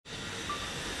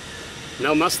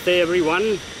Namaste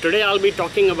everyone. Today I'll be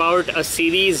talking about a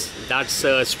series that's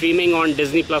streaming on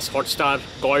Disney Plus Hotstar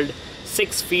called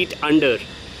 6 Feet Under,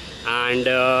 and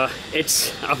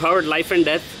it's about life and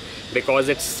death because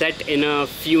it's set in a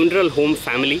funeral home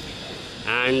family,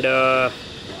 and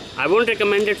I won't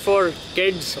recommend it for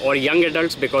kids or young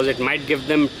adults because it might give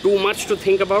them too much to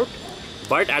think about,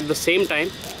 but at the same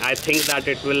time I think that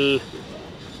it will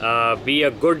be a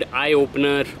good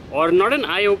eye-opener, or not an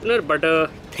eye-opener but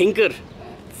a thinker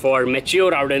for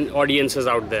mature audiences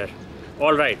out there.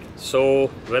 Alright, so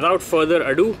without further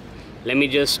ado, let me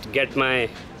just get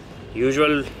my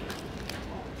usual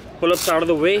pull-ups out of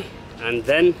the way, and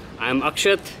then I'm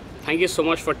Axat. Thank you so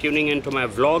much for tuning into my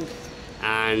vlog,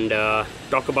 and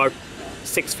talk about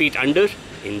 6 Feet Under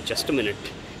in just a minute.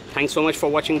 Thanks so much for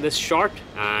watching this short,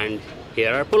 and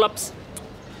here are pull-ups.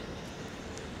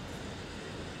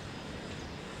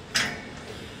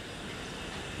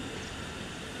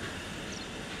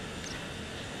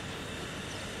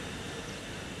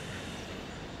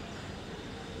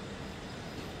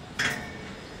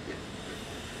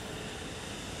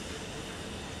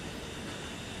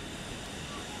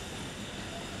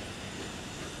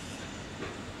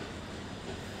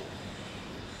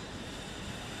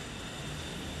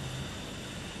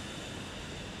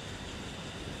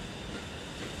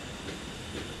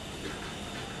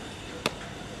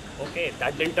 Okay,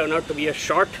 that didn't turn out to be a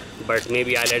short, but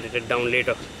maybe I'll edit it down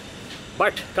later.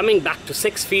 But coming back to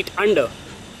 6 Feet Under,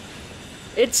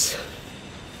 it's,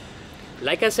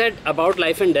 like I said, about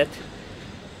life and death,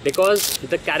 because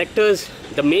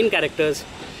the main characters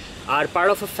are part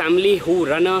of a family who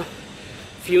run a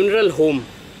funeral home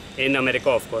in America,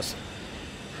 of course.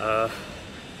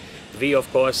 We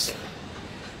of course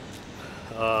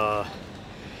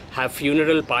have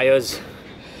funeral pyres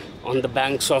on the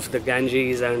banks of the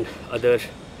Ganges and other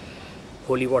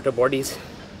holy water bodies.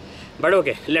 But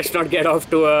okay, let's not get off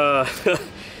to a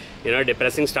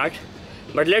depressing start.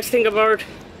 But let's think about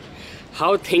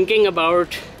how thinking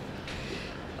about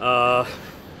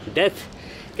death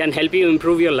can help you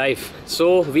improve your life.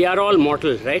 So we are all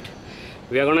mortal, right?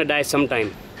 We are gonna die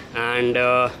sometime, and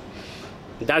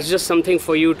that's just something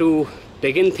for you to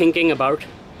begin thinking about.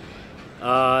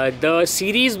 The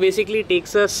series basically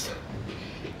takes us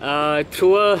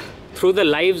through the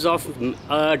lives of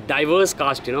a diverse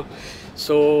cast,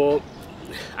 so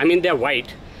I mean they're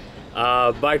white,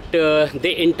 but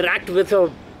they interact with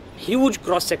a huge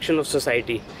cross section of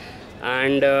society,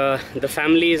 and the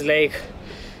family is like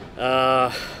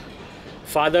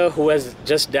father who has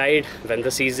just died when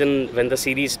the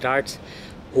series starts,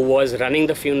 who was running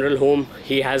the funeral home.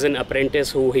 He has an apprentice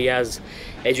who he has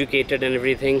educated and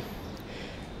everything.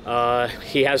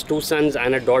 He has 2 sons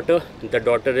and a daughter. The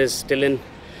daughter is still in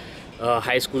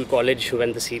high school, college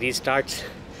when the series starts,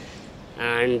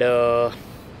 and the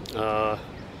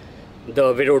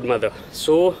widowed mother.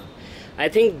 So I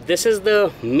think this is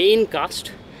the main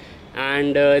cast,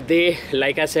 and they,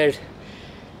 like I said,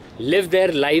 live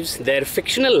their lives, their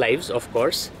fictional lives of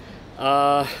course,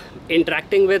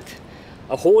 interacting with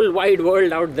a whole wide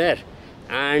world out there,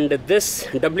 and this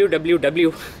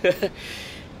WWW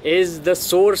is the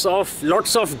source of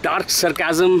lots of dark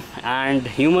sarcasm and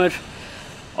humor.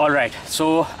 Alright,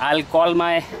 so I'll call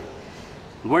my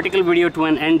vertical video to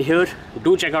an end here.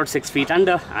 Do check out 6 Feet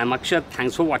Under. I'm Axat.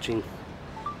 Thanks for watching.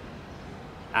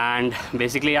 And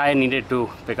basically I needed to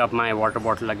pick up my water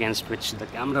bottle against which the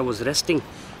camera was resting.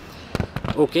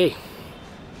 Okay,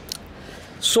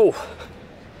 so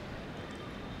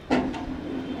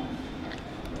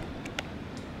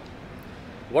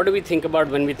what do we think about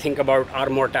when we think about our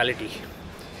mortality?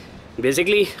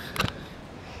 Basically,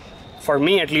 for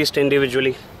me at least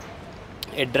individually,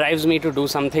 it drives me to do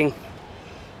something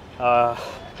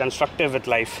constructive with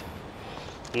life,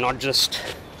 not just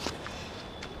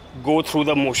go through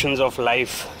the motions of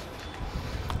life.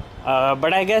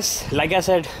 But I guess, like I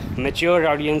said, mature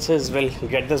audiences will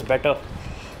get this better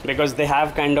because they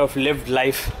have kind of lived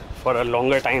life for a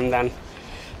longer time than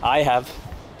I have.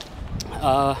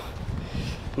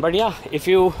 But yeah, if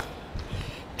you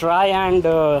try and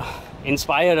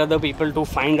inspire other people to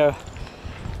find a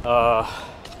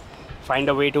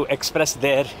way to express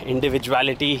their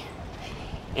individuality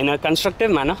in a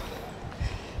constructive manner,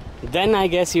 then I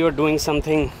guess you're doing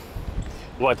something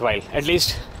worthwhile. At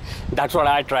least that's what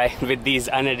I try with these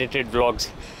unedited vlogs.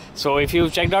 So if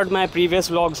you've checked out my previous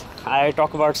vlogs, I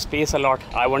talk about space a lot.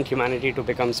 I want humanity to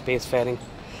become spacefaring,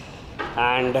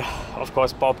 and of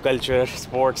course pop culture,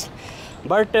 sports.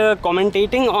 But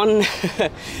commentating on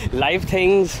live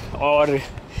things or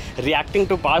reacting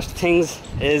to past things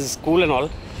is cool and all.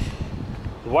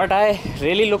 What I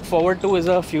really look forward to is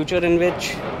a future in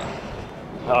which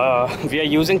We are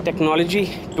using technology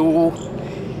to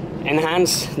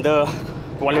enhance the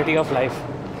quality of life,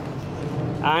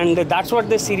 and that's what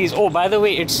this series. Oh, by the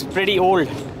way, it's pretty old,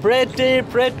 pretty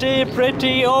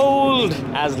old,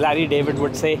 as Larry David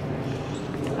would say,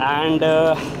 and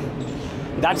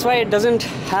that's why it doesn't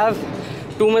have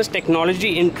too much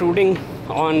technology intruding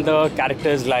on the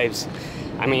characters' lives.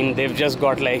 I mean, they've just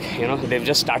got, like, you know, they've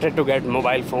just started to get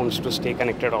mobile phones to stay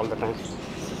connected all the time,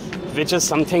 which is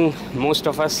something most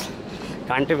of us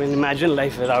can't even imagine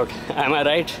life without. Am I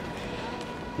right?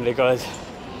 Because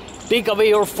take away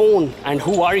your phone and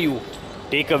who are you?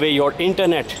 Take away your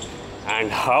internet and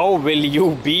how will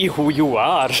you be who you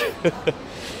are?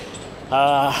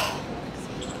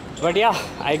 But yeah,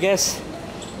 I guess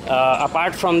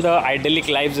apart from the idyllic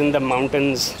lives in the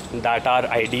mountains that are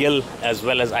ideal as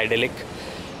well as idyllic,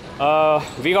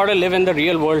 we got to live in the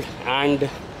real world, and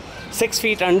 6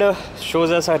 feet under shows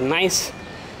us a nice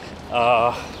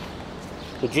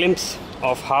glimpse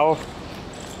of how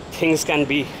things can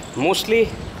be, mostly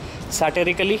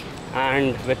satirically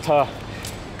and with a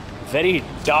very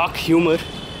dark humor,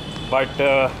 but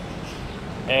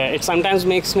it sometimes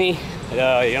makes me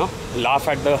laugh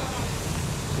at the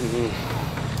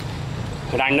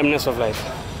randomness of life.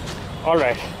 All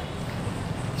right,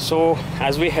 so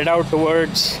as we head out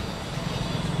towards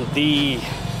the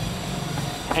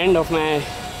end of my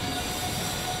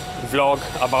vlog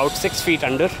about 6 feet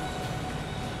under,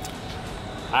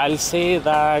 I'll say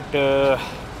that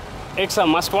it's a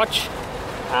must watch.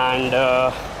 And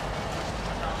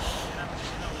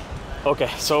okay,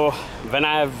 so when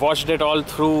I watched it all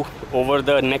through over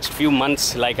the next few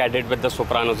months, like I did with The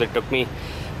Sopranos, it took me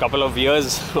a couple of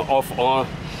years of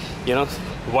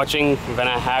watching when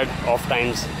I had off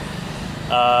times.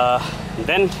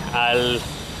 Then I'll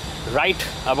write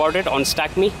about it on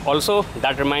Stack Me. Also,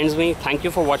 that reminds me, thank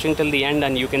you for watching till the end,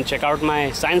 and you can check out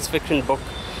my science fiction book.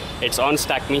 It's on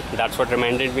Stack Me. That's what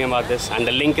reminded me about this, and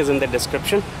the link is in the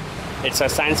description. It's a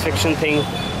science fiction thing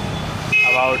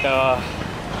about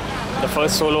the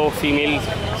first solo female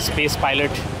space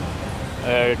pilot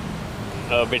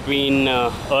between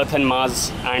Earth and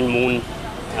Mars and Moon,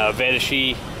 where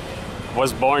she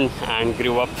was born and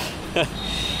grew up.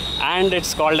 And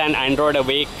it's called an Android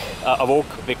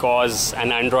Awoke because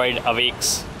an android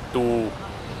awakes to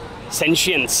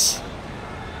sentience,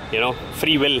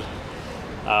 free will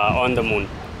on the moon.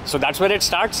 So that's where it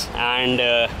starts, and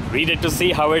read it to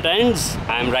see how it ends.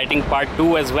 I'm writing part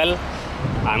 2 as well.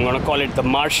 I'm gonna call it the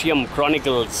Martium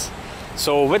Chronicles.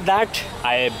 So with that,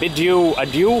 I bid you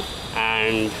adieu,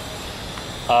 and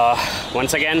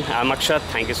once again, I'm Axat.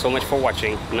 Thank you so much for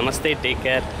watching. Namaste, take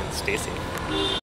care, stay safe.